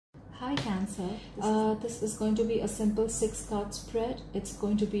Hi Cancer. This is going to be a simple 6-card spread. It's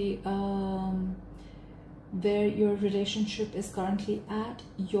going to be where your relationship is currently at,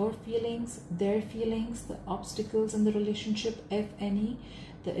 your feelings, their feelings, the obstacles in the relationship, if any,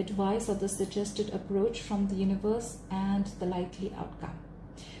 the advice or the suggested approach from the universe, and the likely outcome.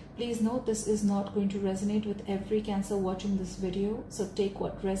 Please note, this is not going to resonate with every Cancer watching this video, so take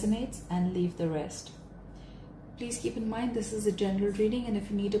what resonates and leave the rest. Please keep in mind this is a general reading, and if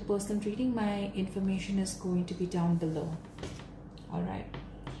you need a personal reading, my information is going to be down below. All right.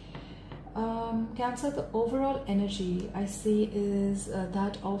 Cancer, the overall energy I see is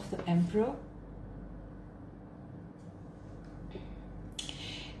that of the Emperor.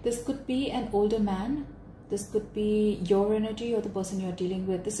 This could be an older man. This could be your energy or the person you're dealing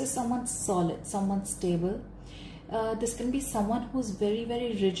with. This is someone solid, someone stable. This can be someone who's very,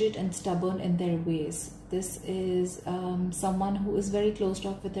 very rigid and stubborn in their ways. This is someone who is very closed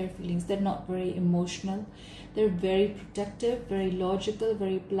off with their feelings. They're not very emotional. They're very protective, very logical,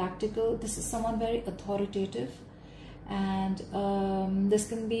 very practical. This is someone very authoritative. And this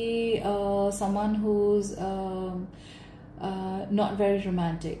can be someone who's not very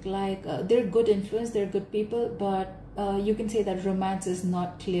romantic. Like they're good influence, they're good people, but you can say that romance is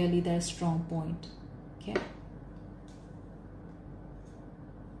not clearly their strong point. Okay.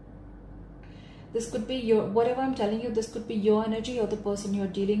 This could be your, whatever I'm telling you, this could be your energy or the person you're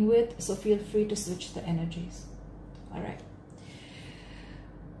dealing with. So feel free to switch the energies. All right.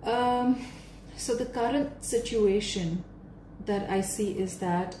 So the current situation that I see is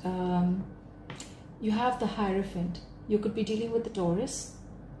that you have the Hierophant. You could be dealing with the Taurus.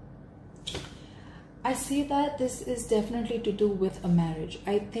 I see that this is definitely to do with a marriage.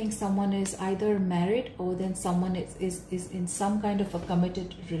 I think someone is either married or then someone is in some kind of a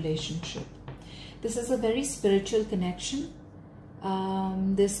committed relationship. This is a very spiritual connection.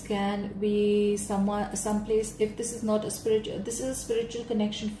 This can be someplace. If this is not a spiritual, this is a spiritual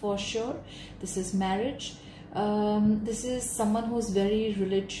connection for sure. This is marriage. This is someone who's very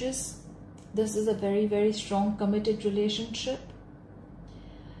religious. This is a very, very strong committed relationship.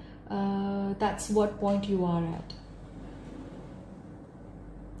 That's what point you are at.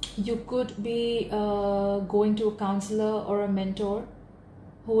 You could be going to a counselor or a mentor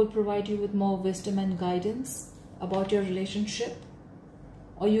who will provide you with more wisdom and guidance about your relationship.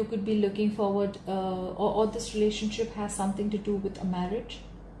 Or you could be looking forward, or this relationship has something to do with a marriage.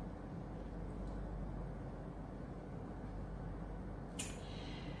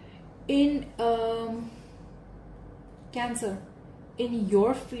 In Cancer, in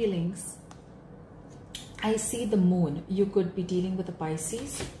your feelings, I see the moon. You could be dealing with a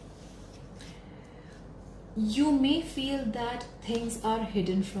Pisces. You may feel that things are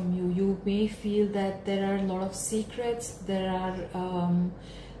hidden from you. You may feel that there are a lot of secrets. There's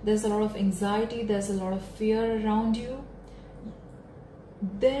a lot of anxiety. There's a lot of fear around you.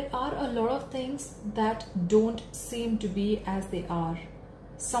 There are a lot of things that don't seem to be as they are.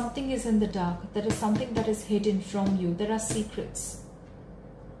 Something is in the dark. There is something that is hidden from you. There are secrets.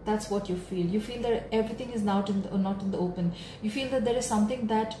 That's what you feel. You feel that everything is not in the open. You feel that there is something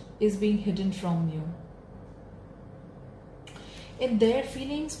that is being hidden from you. In their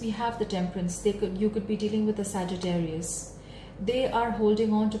feelings, we have the Temperance. You could be dealing with a Sagittarius. They are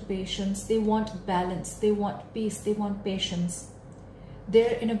holding on to patience. They want balance. They want peace. They want patience.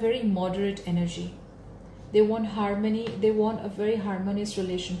 They're in a very moderate energy. They want harmony. They want a very harmonious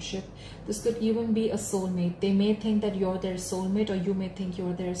relationship. This could even be a soulmate. They may think that you're their soulmate, or you may think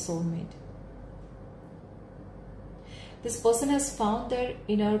you're their soulmate. This person has found their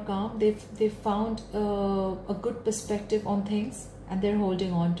inner calm. They've found a good perspective on things, and they're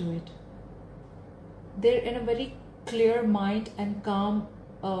holding on to it. They're in a very clear mind and calm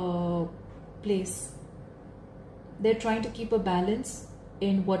place. They're trying to keep a balance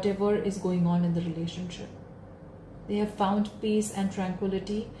in whatever is going on in the relationship. They have found peace and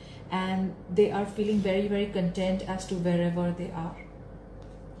tranquility, and they are feeling very, very content as to wherever they are.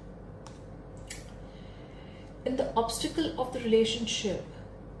 In the obstacle of the relationship,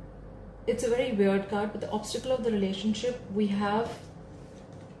 it's a very weird card, but the obstacle of the relationship, we have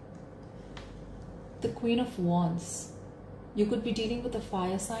the Queen of Wands. You could be dealing with a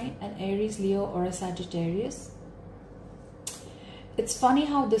fire sign, an Aries, Leo, or a Sagittarius. It's funny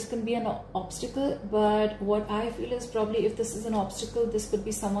how this can be an obstacle, but what I feel is probably if this is an obstacle, this could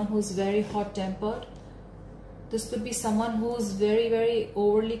be someone who's very hot-tempered. This could be someone who's very, very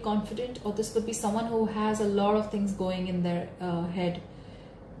overly confident, or this could be someone who has a lot of things going in their head.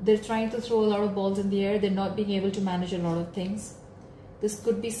 They're trying to throw a lot of balls in the air. They're not being able to manage a lot of things. This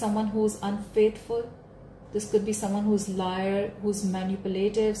could be someone who's unfaithful. This could be someone who's liar, who's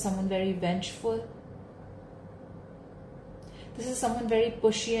manipulative, someone very vengeful. This is someone very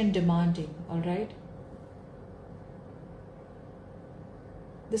pushy and demanding, all right?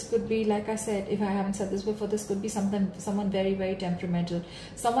 This could be, like I said, if I haven't said this before, this could be someone very, very temperamental.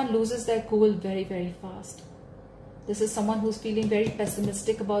 Someone loses their cool very, very fast. This is someone who's feeling very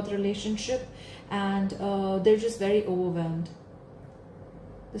pessimistic about the relationship, and they're just very overwhelmed.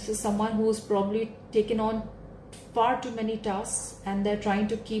 This is someone who's probably taken on far too many tasks, and they're trying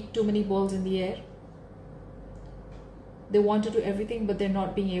to keep too many balls in the air. They want to do everything, but they're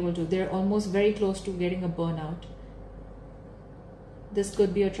not being able to. They're almost very close to getting a burnout. This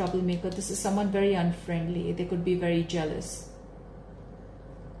could be a troublemaker. This is someone very unfriendly. They could be very jealous.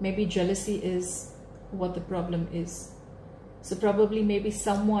 Maybe jealousy is what the problem is. So probably maybe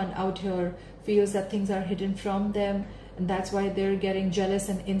someone out here feels that things are hidden from them, and that's why they're getting jealous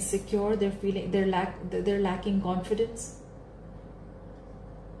and insecure. They're feeling they're lacking confidence.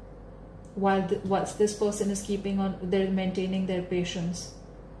 Whilst this person is they're maintaining their patience.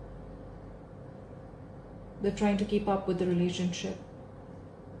 They're trying to keep up with the relationship.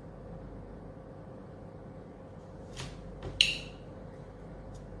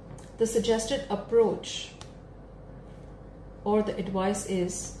 The suggested approach or the advice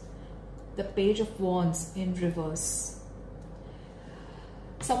is the Page of Wands in reverse.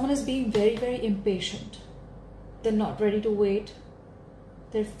 Someone is being very, very impatient. They're not ready to wait.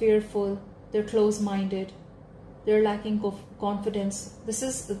 They're fearful. They're close-minded. They're lacking confidence. This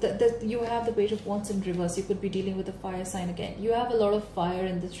is you have the Page of Wands in reverse. You could be dealing with a fire sign again. You have a lot of fire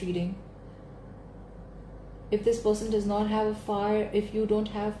in this reading. If this person does not have a fire, if you don't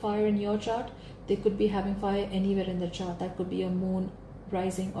have fire in your chart, they could be having fire anywhere in the chart. That could be a moon,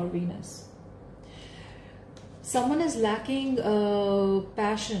 rising, or Venus. Someone is lacking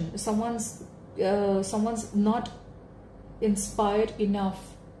passion. Someone's not inspired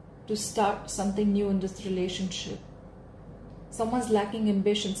enough to start something new in this relationship. Someone's lacking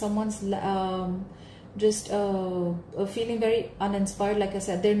ambition. Someone's just feeling very uninspired. Like I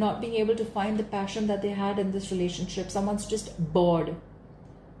said, they're not being able to find the passion that they had in this relationship. Someone's just bored.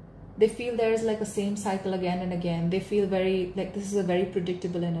 They feel there's like a same cycle again and again. They feel very like this is a very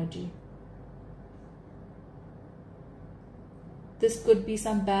predictable energy. This could be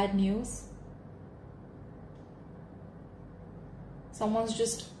some bad news. Someone's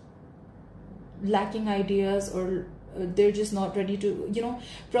just lacking ideas, or they're just not ready to, you know,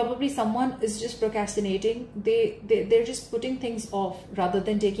 probably someone is just procrastinating. They're just putting things off rather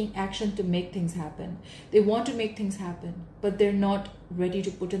than taking action to make things happen. They want to make things happen, but they're not ready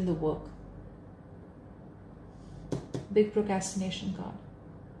to put in the work. Big procrastination card.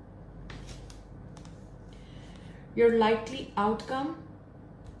 Your likely outcome.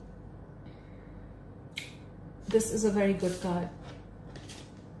 This is a very good card.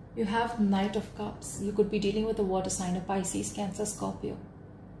 You have Knight of Cups. You could be dealing with a water sign, a Pisces, Cancer, Scorpio.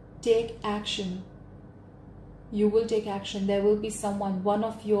 Take action. You will take action. There will be someone, one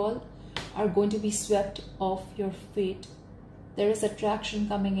of you all are going to be swept off your fate. There is attraction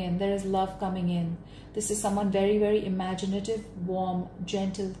coming in. There is love coming in. This is someone very, very imaginative, warm,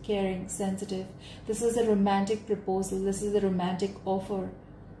 gentle, caring, sensitive. This is a romantic proposal. This is a romantic offer.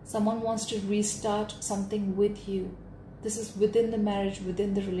 Someone wants to restart something with you. This is within the marriage,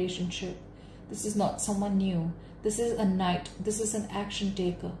 within the relationship. This is not someone new. This is a knight. This is an action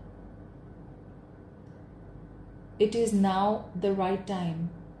taker. It is now the right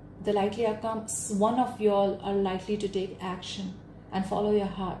time. The likely outcome, one of you all are likely to take action and follow your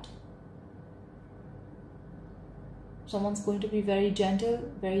heart. Someone's going to be very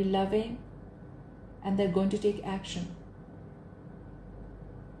gentle, very loving, and they're going to take action.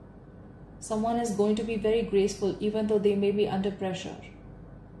 Someone is going to be very graceful, even though they may be under pressure.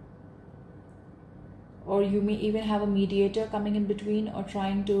 Or you may even have a mediator coming in between, or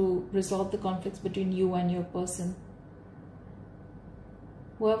trying to resolve the conflicts between you and your person.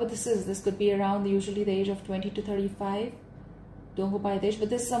 Whoever this is, this could be around usually the age of 20 to 35. Don't go by the age, but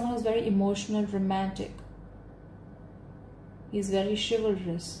this is someone who's very emotional, romantic. He's very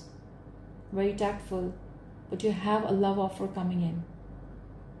chivalrous, very tactful, but you have a love offer coming in.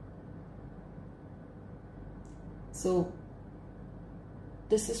 So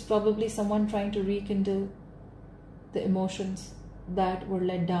this is probably someone trying to rekindle the emotions that were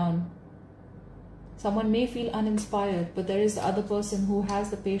let down. Someone may feel uninspired, but there is the other person who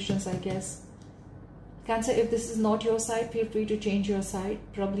has the patience, I guess. Cancer, if this is not your side, feel free to change your side.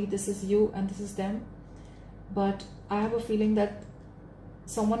 Probably this is you and this is them. But I have a feeling that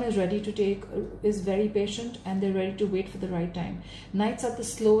someone is very patient, and they're ready to wait for the right time. Knights are the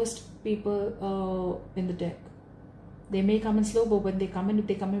slowest people in the deck. They may come in slow, but when they come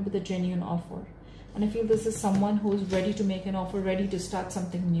in with a genuine offer. And I feel this is someone who's ready to make an offer, ready to start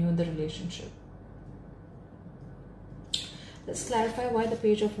something new in the relationship. Let's clarify why the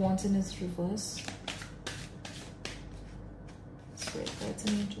Page of Wands in is reverse. Spirit guides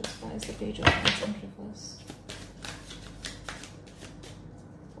and angels. Why is the Page of Wands in reverse?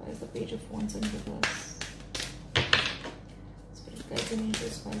 Why is the Page of Wands in reverse? Spirit guides and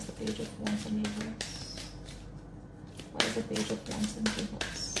angels. Why is the Page of Wands in reverse? Why is the Page of Wands in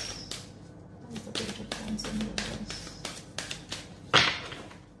reverse? Why is the Page of Wands in reverse?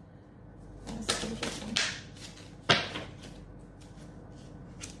 Why is the Page of Wands?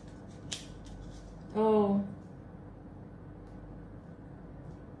 Oh,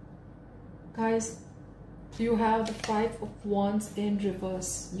 guys, you have the Five of Wands in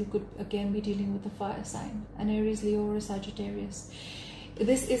reverse. You could again be dealing with a fire sign, an Aries, Leo, or a Sagittarius.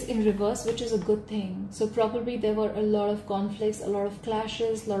 This is in reverse, which is a good thing. So probably there were a lot of conflicts, a lot of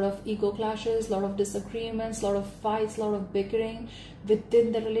clashes, a lot of ego clashes, a lot of disagreements, a lot of fights, a lot of bickering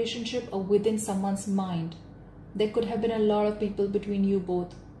within the relationship or within someone's mind. There could have been a lot of people between you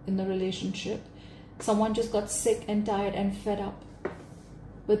both in the relationship. Someone just got sick and tired and fed up.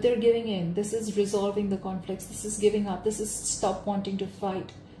 But they're giving in. This is resolving the conflicts. This is giving up. This is stop wanting to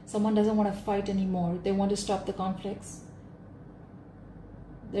fight. Someone doesn't want to fight anymore. They want to stop the conflicts.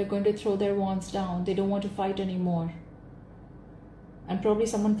 They're going to throw their wands down. They don't want to fight anymore. And probably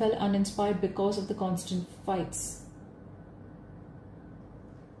someone felt uninspired because of the constant fights.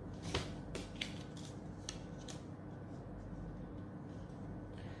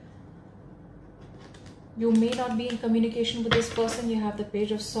 You may not be in communication with this person. You have the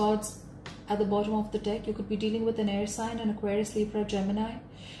Page of Swords at the bottom of the deck. You could be dealing with an air sign, an Aquarius, Libra, Gemini.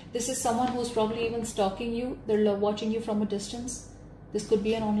 This is someone who's probably even stalking you. They're watching you from a distance. This could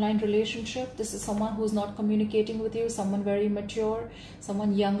be an online relationship. This is someone who's not communicating with you, someone very mature,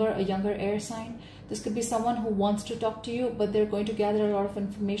 someone younger, a younger air sign. This could be someone who wants to talk to you, but they're going to gather a lot of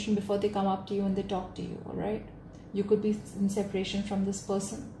information before they come up to you and they talk to you, all right? You could be in separation from this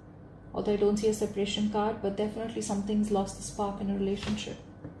person. Although I don't see a separation card, but definitely something's lost the spark in a relationship.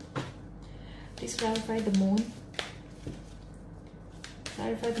 Please clarify the moon.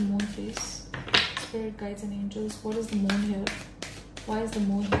 Clarify the moon, please. Spirit guides and angels. What is the moon here? Why is the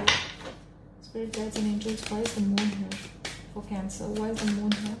moon here? Spirit guides and angels. Why is the moon here? For Cancer. Why is the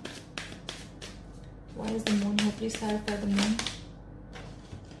moon here? Why is the moon here? Please clarify the moon.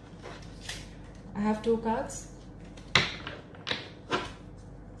 I have two cards.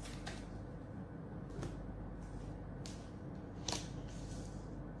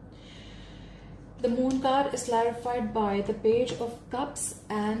 The moon card is clarified by the Page of Cups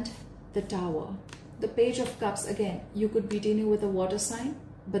and the Tower. The Page of Cups, again, you could be dealing with a water sign,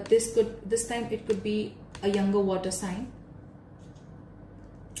 but this time it could be a younger water sign.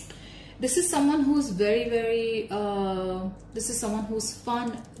 This is someone who's very, very, this is someone who's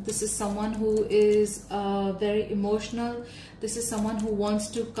fun. This is someone who is very emotional. This is someone who wants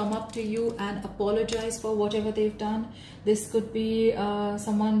to come up to you and apologize for whatever they've done. This could be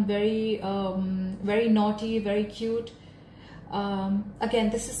someone very, very naughty, very cute.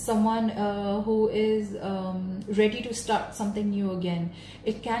 Again, this is someone who is ready to start something new again.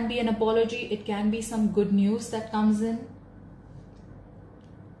 It can be an apology. It can be some good news that comes in.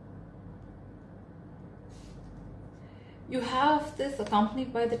 You have this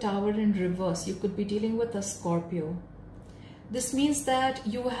accompanied by the Tower in reverse. You could be dealing with a Scorpio. This means that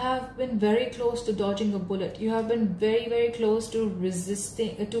you have been very close to dodging a bullet. You have been very, very close to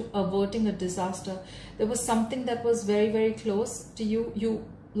resisting, to averting a disaster. There was something that was very, very close to you. You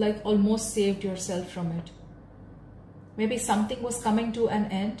like almost saved yourself from it. Maybe something was coming to an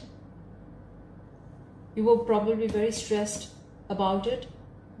end. You were probably very stressed about it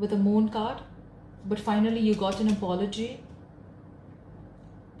with a moon card. But finally you got an apology.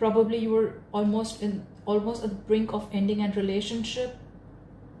 Probably you were almost at the brink of ending a relationship.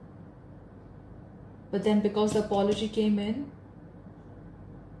 But then because the apology came in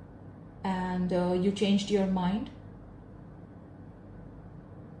and you changed your mind,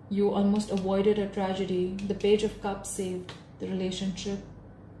 you almost avoided a tragedy. The Page of Cups saved the relationship.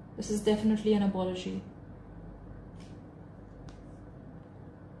 This is definitely an apology.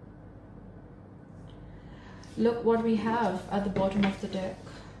 Look what we have at the bottom of the deck.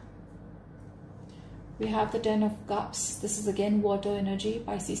 We have the Ten of Cups. This is again water energy.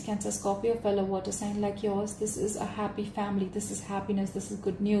 Pisces, Cancer, Scorpio, fellow water sign like yours. This is a happy family. This is happiness. This is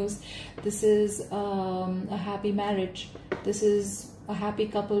good news. This is a happy marriage. This is a happy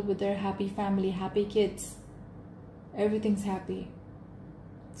couple with their happy family, happy kids. Everything's happy.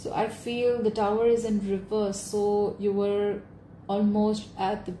 So I feel the Tower is in reverse, so you were almost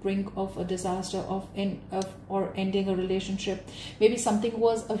at the brink of a disaster or ending a relationship. Maybe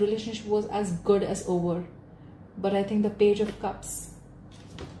a relationship was as good as over, but I think the Page of Cups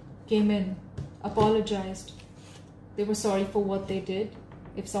came in, apologized. They were sorry for what they did.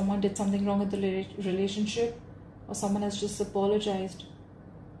 If someone did something wrong in the relationship, or someone has just apologized,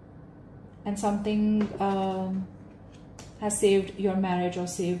 and something has saved your marriage or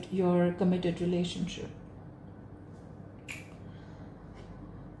saved your committed relationship.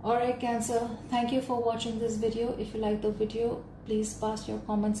 Alright, Cancer, thank you for watching this video. If you like the video, please pass your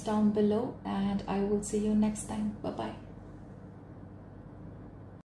comments down below, and I will see you next time. Bye bye.